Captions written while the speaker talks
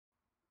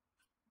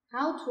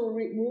How to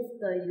remove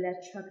the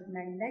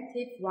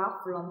electromagnetic wire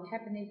from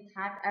cabinet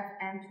type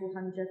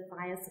FM200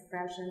 fire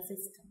suppression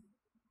system.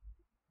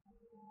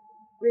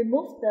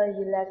 Remove the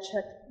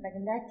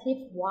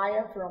electromagnetic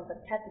wire from the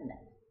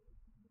cabinet.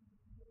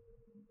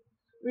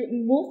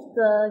 Remove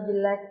the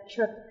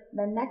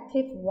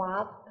electromagnetic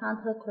wire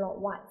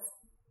counterclockwise.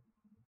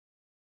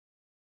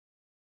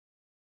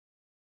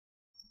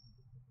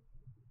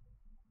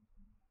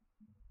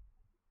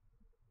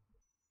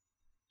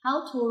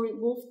 How to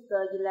remove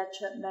the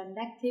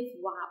electromagnetic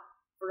wire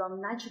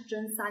from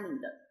nitrogen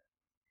cylinder.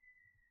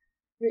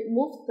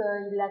 Remove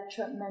the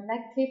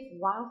electromagnetic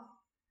wire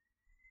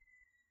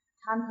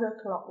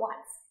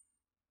counterclockwise.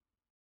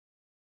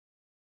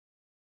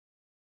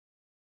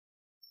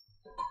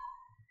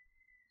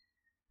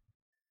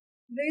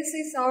 This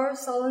is our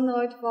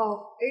solenoid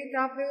valve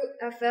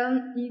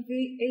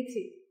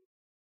AWFM-EV80.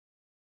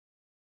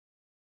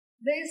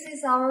 This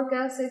is our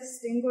gas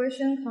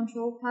extinguishing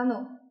control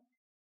panel.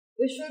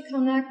 We should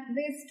connect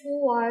these two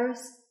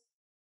wires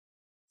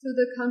to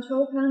the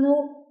control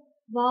panel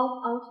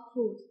valve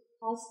output,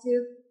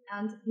 positive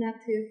and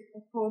negative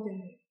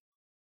accordingly.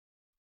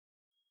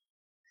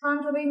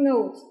 Kindly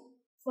note,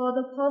 for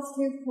the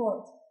positive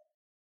port,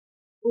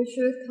 we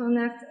should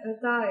connect a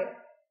diode.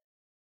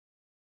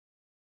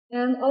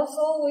 And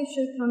also we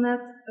should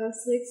connect a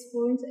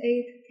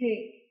 6.8K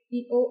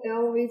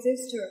EOL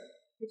resistor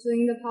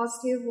between the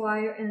positive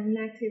wire and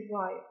negative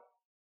wire.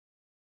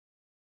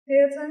 Pay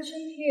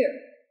attention here.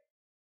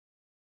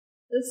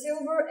 The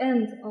silver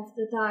end of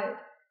the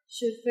diode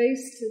should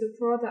face to the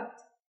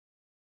product.